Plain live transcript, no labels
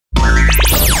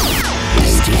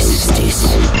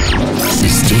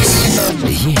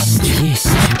есть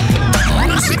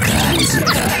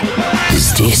музыка.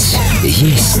 Здесь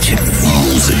есть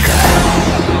музыка.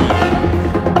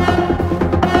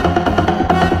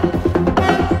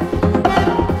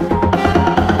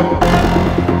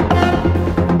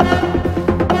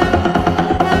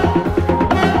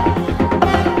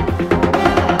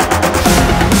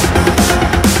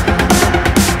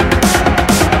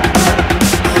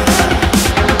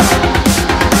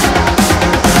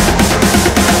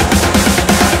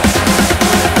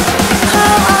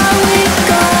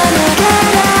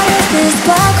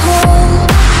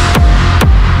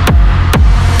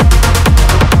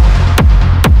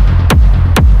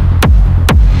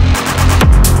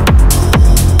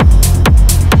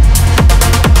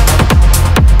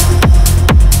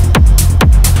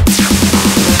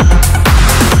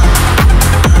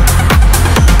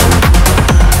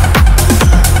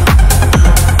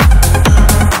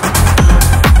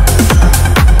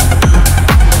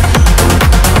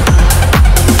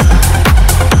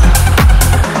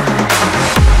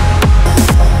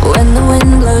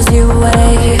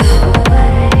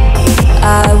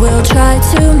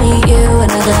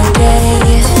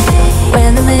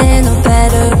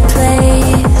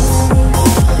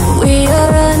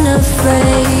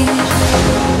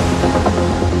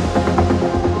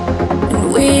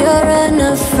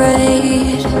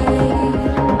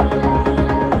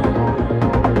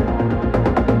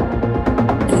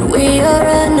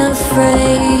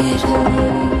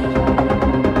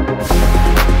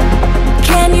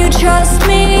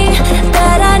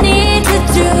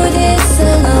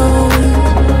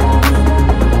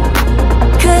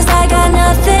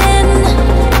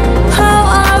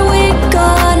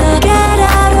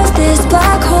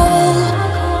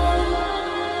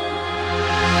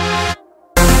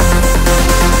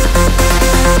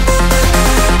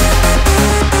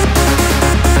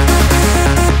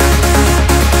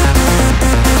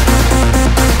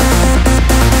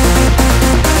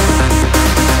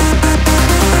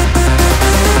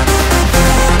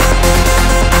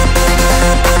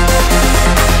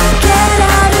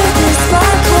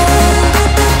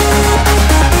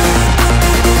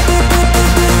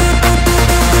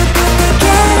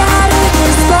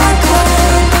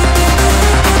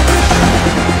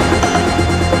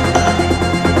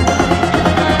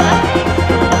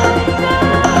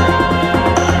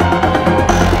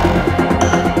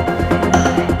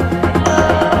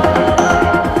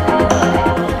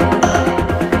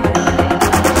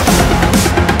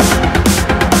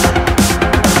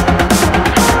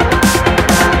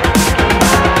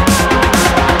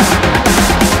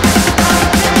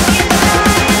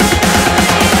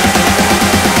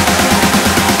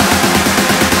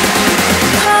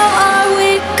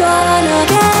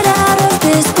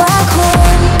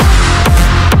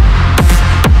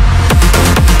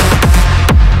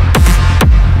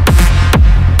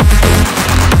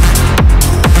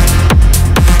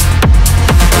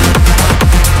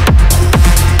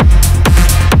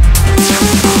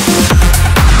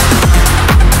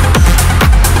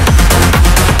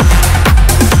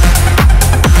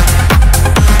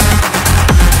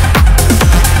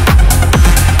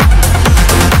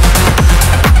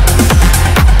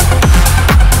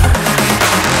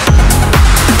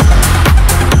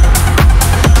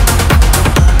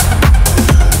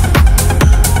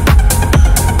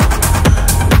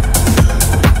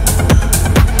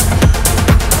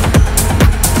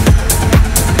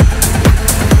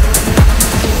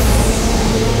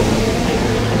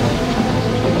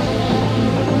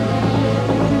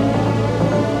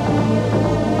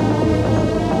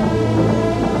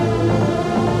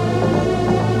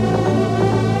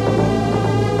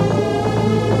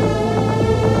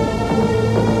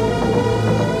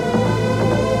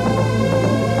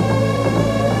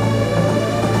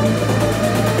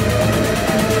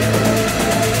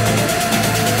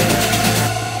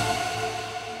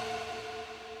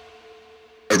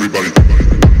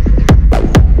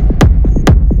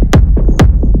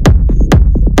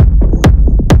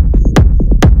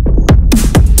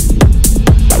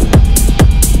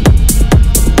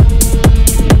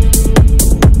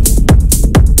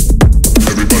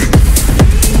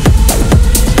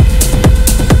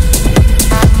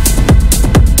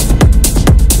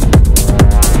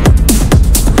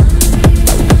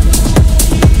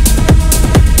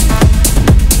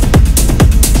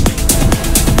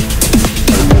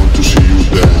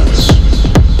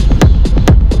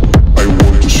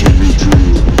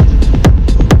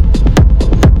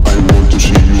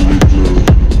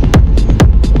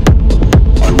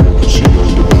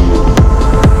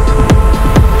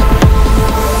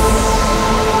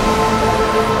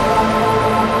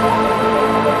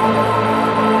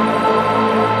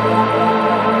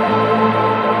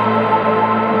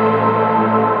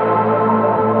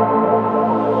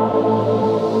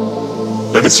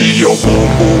 see your boom,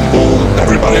 boom, boom.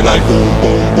 Everybody like boom,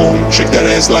 boom, boom. Shake that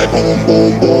ass like boom,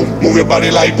 boom, boom. Move your body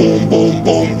like boom, boom,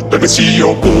 boom. Let me see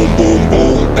your boom, boom,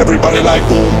 boom. Everybody like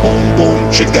boom, boom,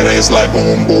 boom. Shake that ass like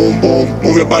boom, boom, boom.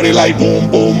 Move your body like boom,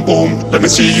 boom, boom. Let me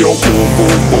see your boom,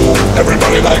 boom, boom.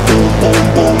 Everybody like boom, boom,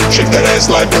 boom. Shake that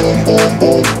ass like boom, boom,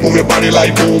 boom. Move your body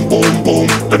like boom, boom, boom.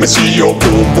 Let me see your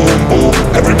boom, boom, boom.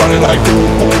 Everybody like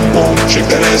boom, boom, boom. Shake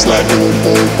that ass like boom,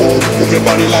 boom, boom. Move your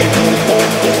body like boom,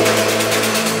 boom, boom.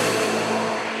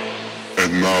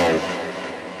 And now,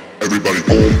 everybody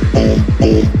boom, boom,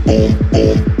 boom, boom,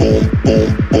 boom, boom, boom,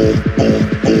 boom, boom, boom,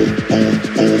 boom,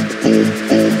 boom, boom,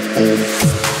 boom, boom.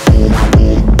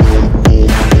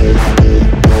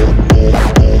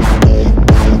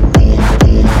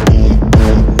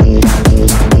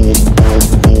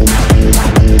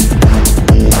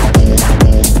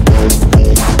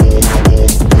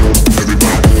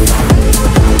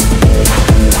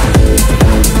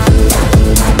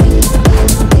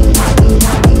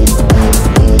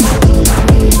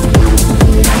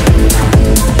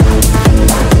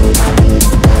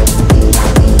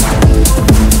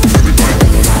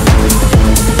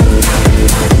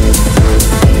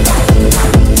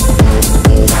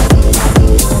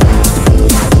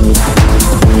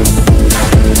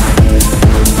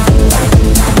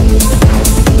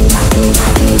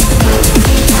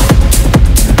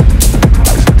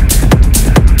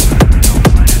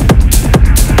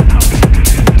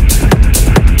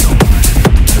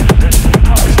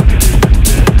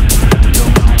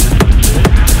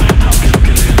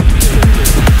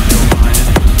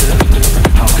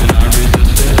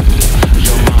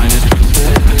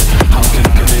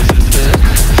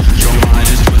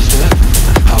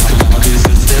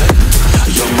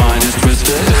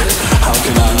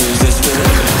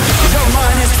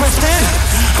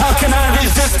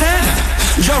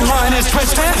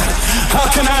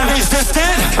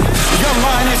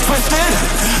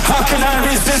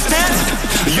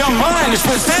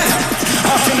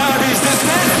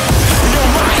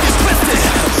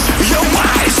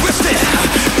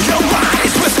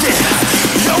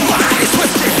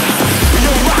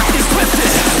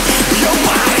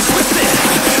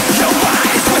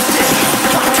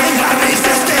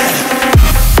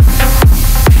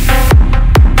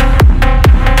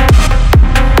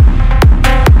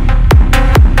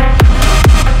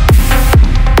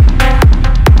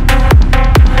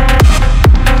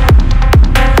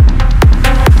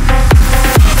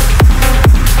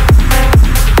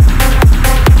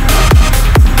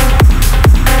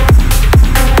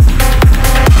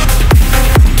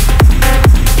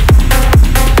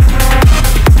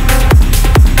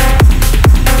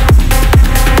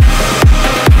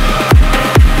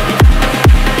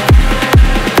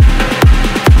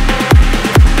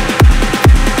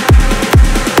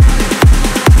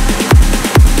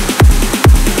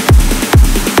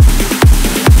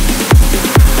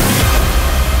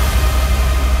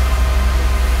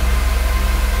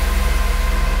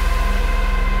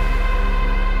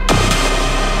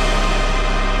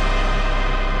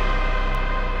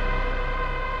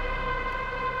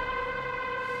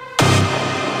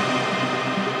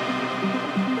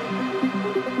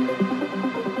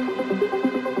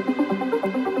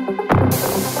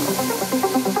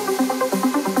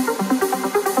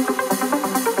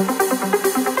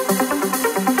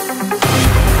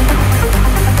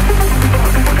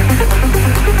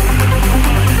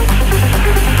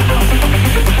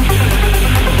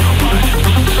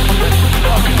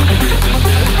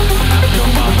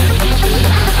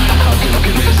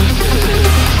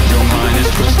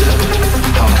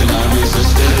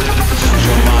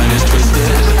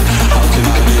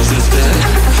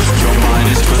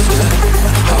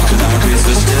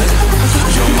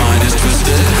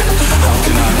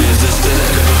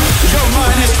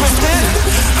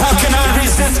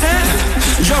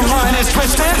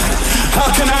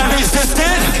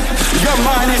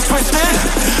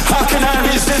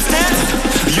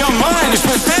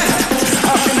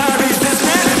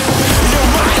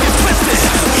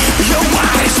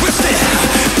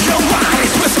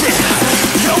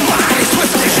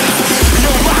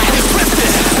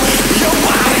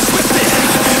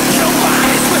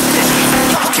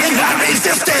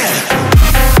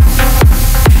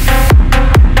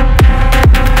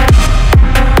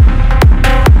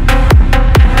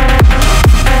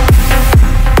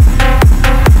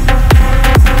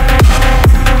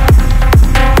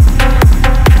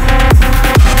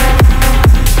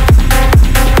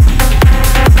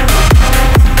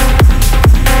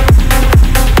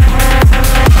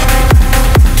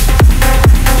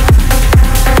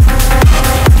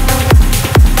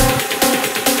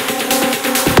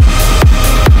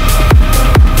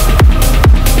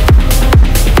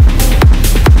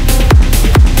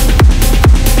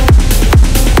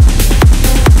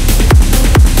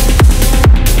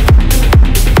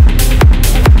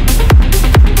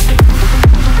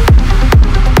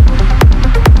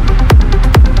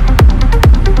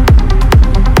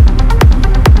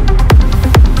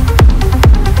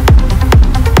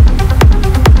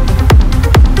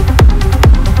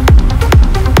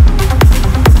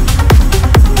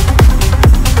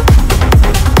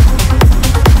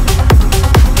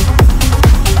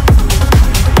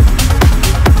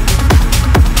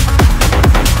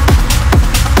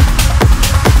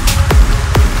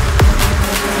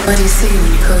 What do you see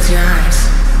when you close your eyes?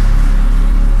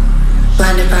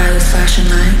 Blinded by those flashing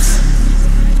lights,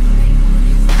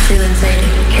 feeling faded,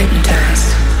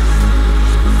 hypnotized.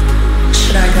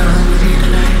 Should I go home with you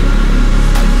tonight?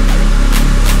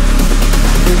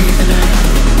 With you tonight?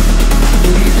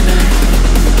 With you tonight?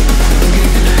 With you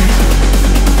tonight?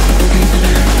 With you tonight? With you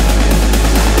tonight?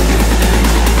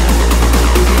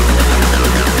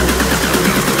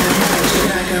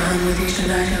 Should I go home with you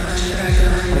tonight? Should I go home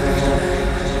with you tonight?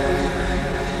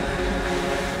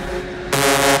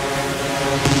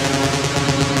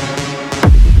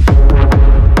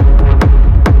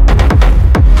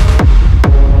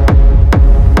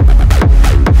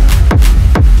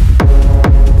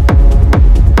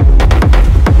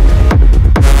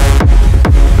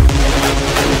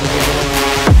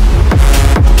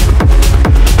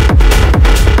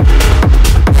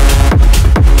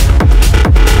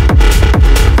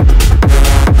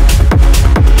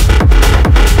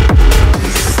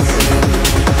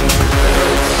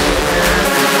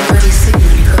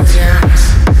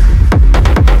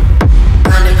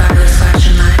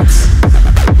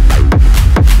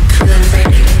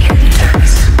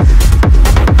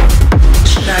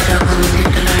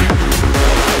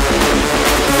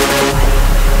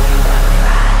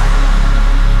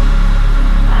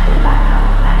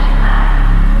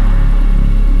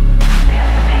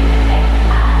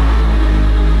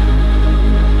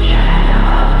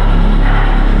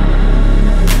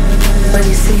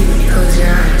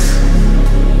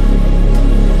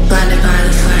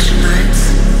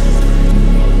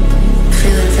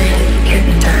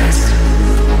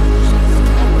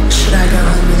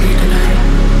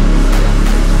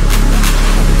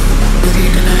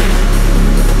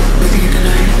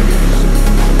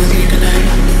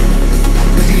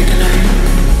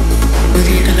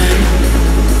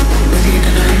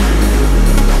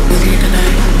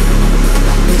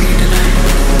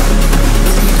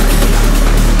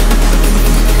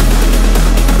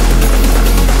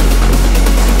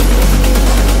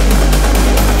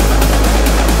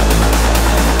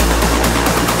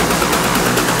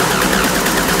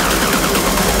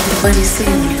 What do you see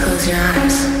when you close your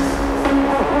eyes?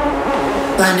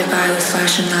 Blinded by those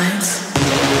flashing lights.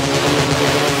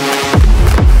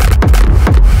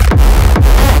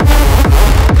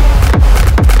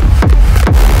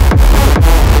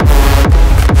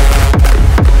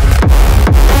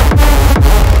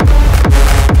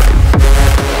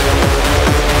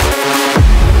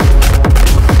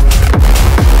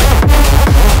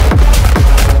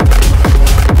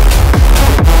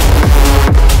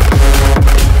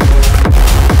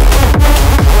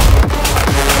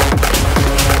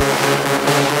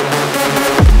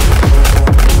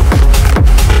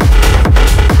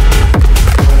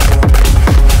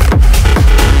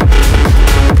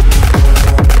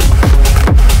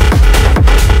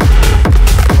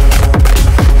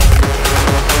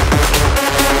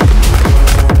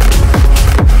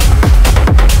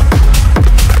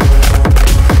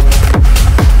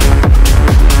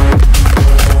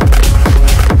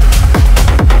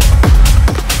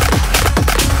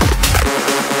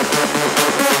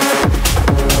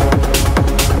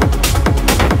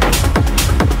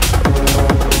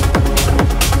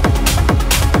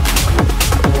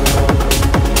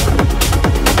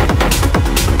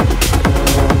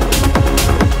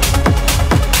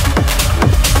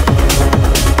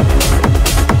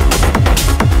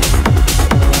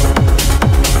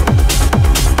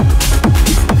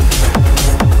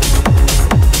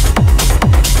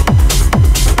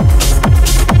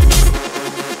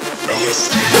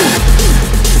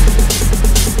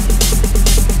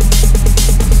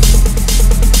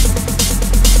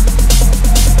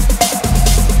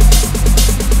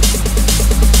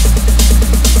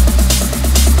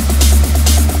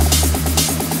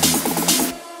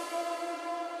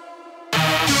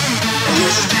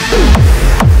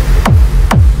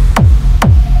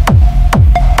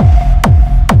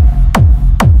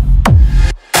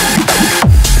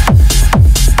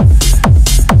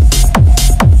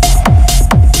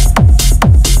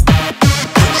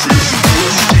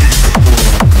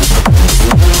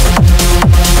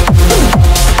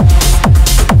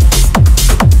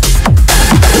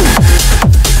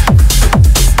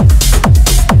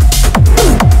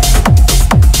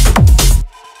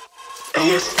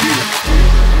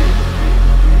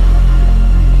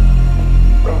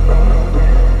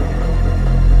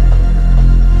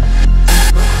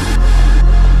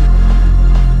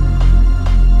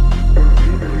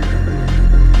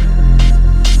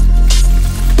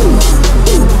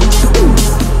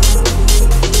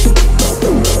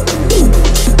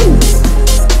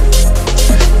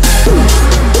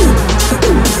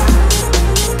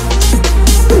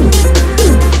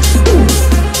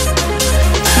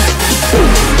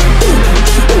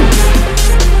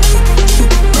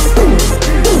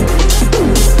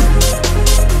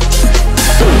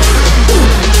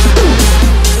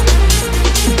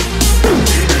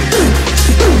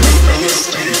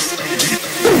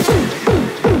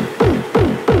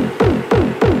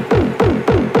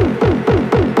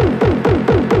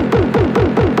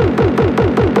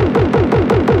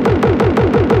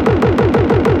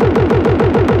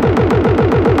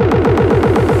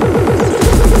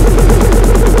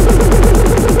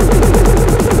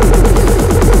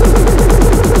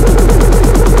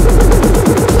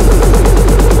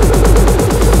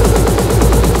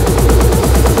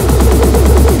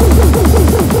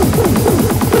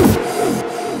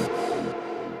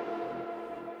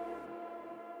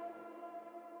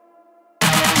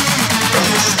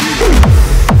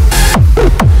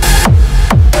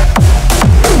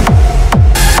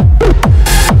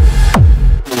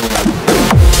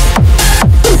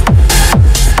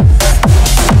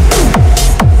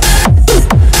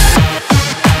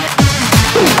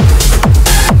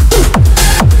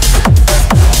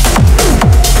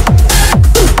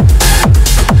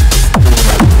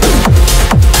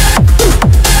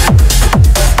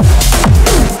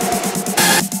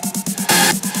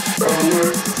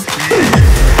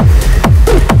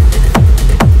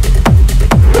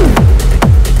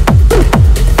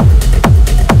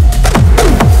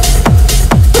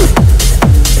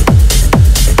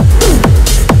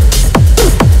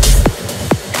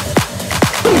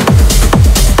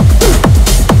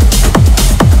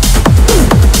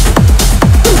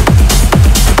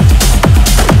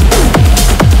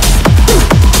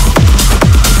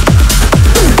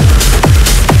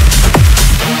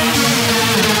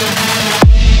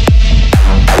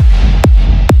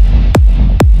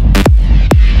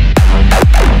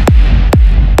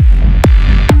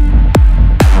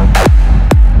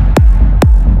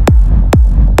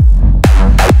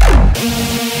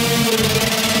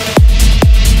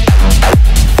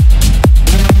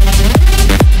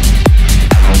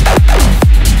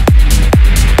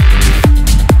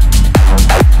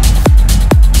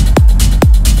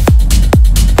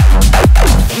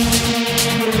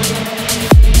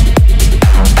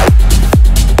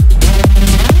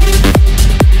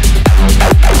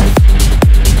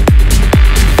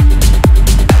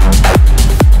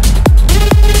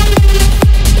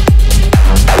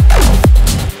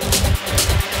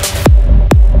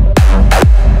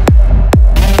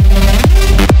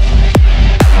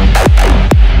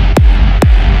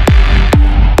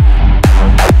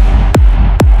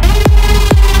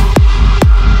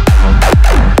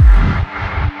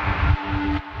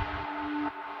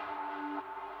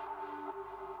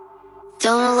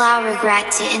 Don't allow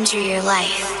regret to enter your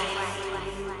life.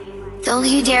 Don't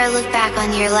you dare look back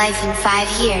on your life in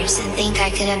 5 years and think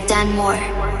I could have done more.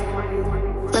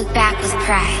 Look back with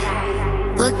pride.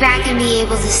 Look back and be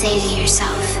able to say to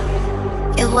yourself,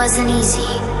 it wasn't easy,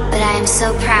 but I am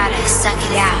so proud I stuck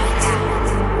it out.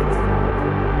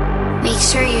 Make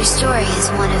sure your story is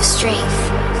one of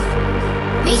strength.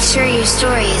 Make sure your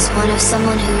story is one of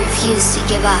someone who refused to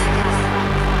give up.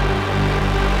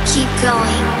 Keep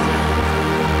going.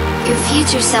 Your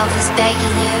future self is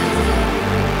begging you.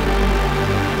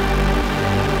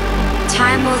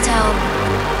 Time will tell,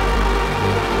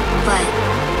 but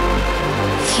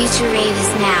future rave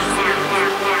is now.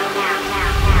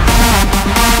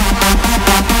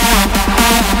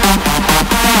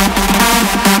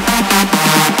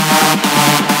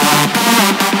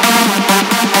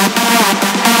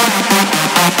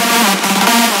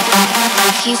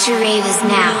 Future rave is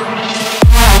now.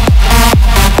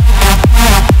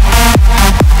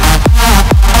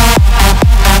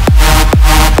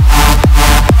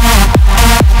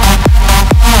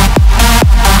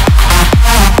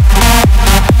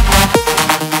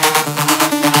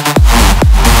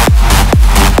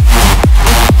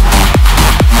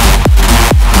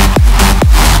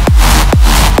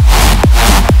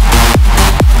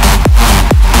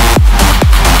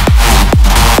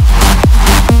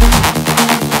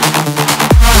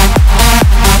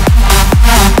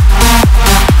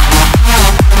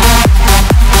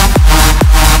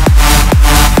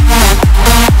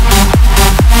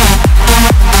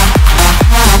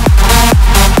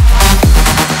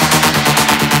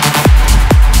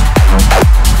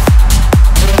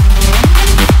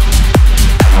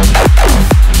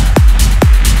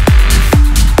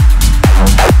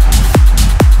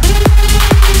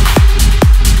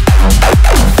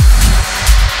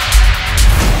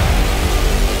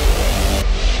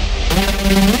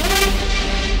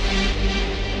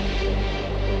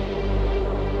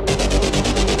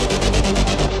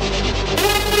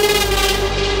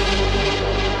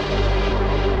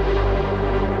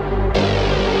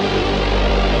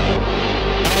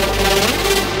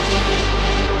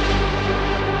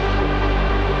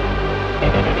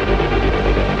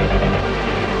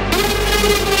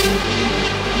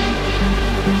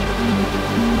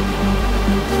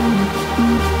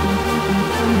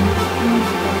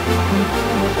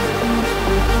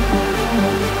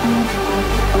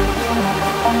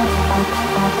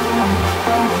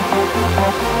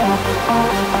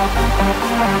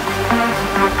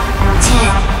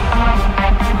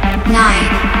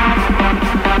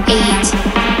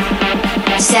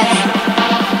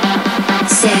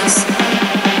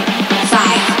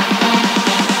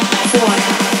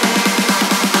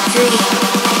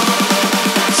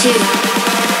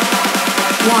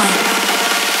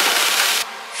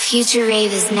 Future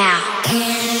rave is now.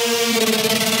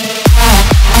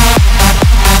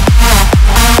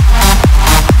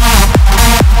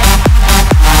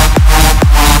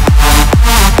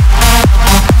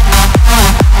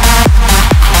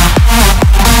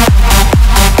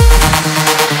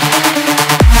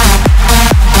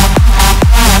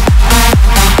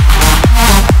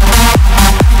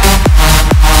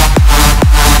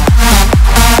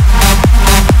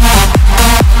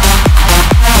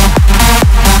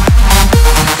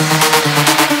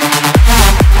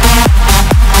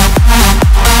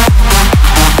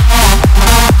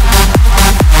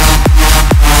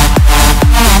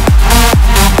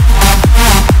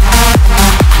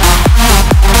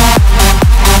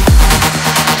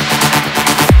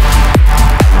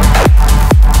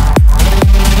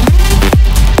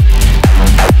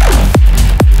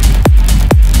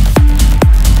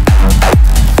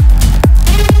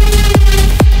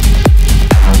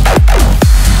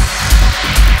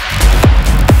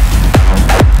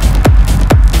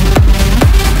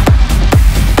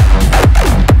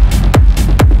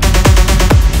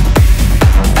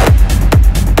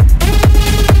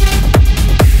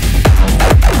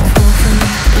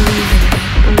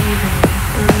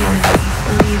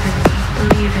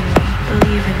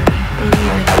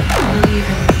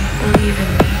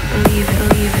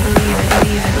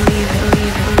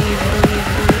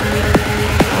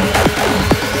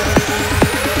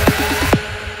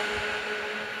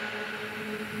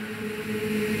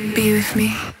 Be with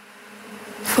me,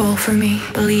 fall for me,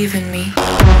 believe in me.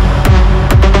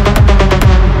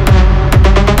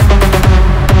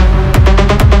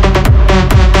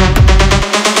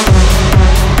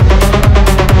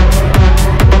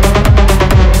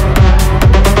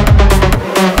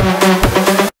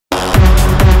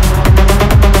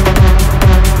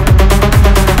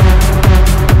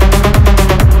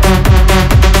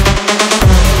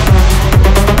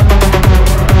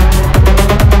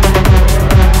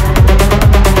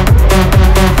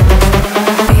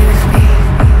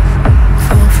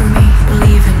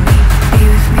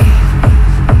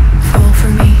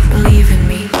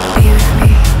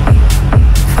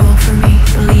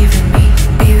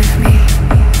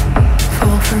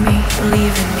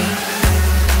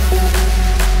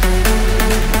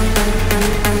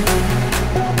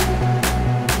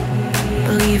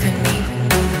 Believe in me.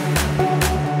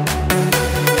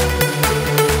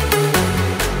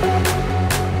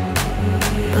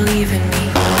 Believe in me.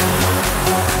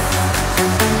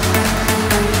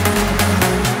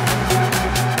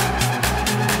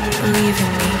 Believe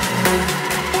in me.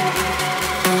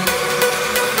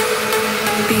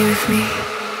 Be with me.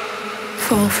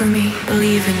 Fall for me.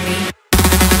 Believe in me.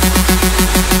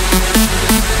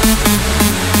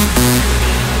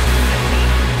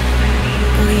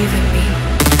 Believe in me.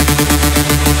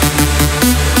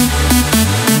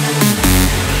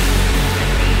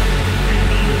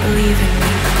 Believe in me. Believe in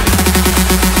me.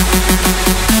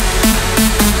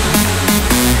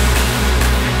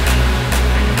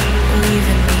 Believe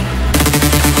in me. Believe in me.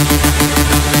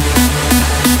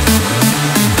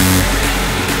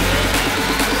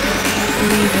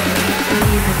 Believe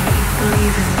in me. Believe in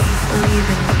me. Believe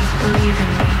in me. Believe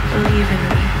in me.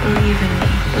 Believe in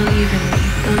me. Believe in me.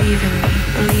 Believe in me.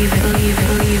 Believe it. Believe it.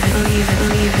 Believe it. Believe it. Believe it.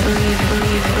 Believe it. Believe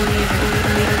it. Believe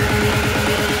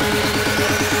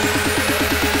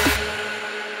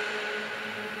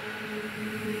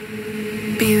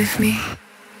it. Be with me.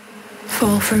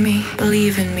 Fall for me.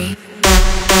 Believe in me.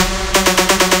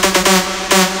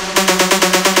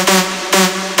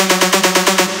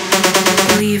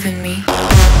 Believe in me.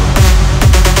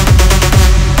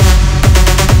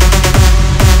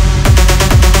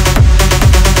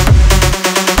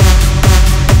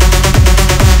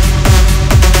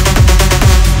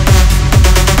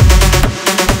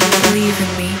 Believe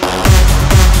in me.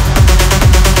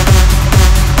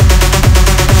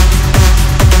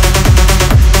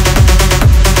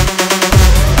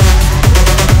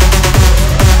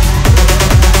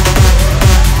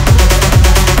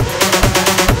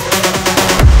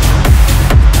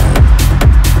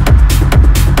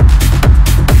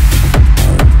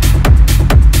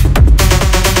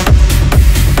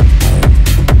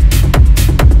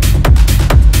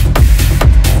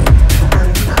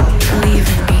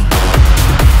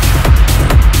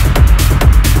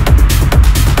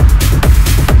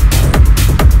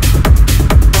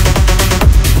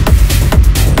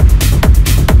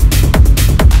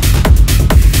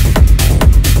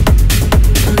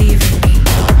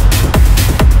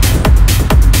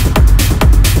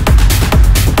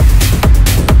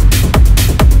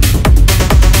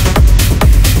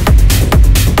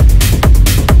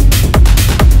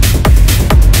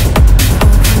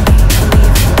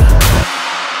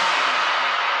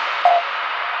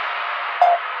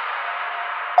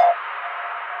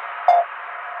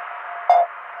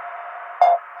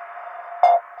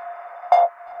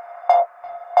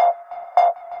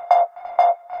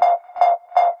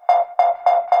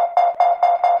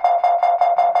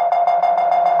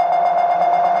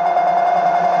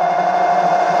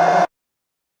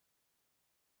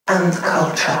 And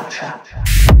culture.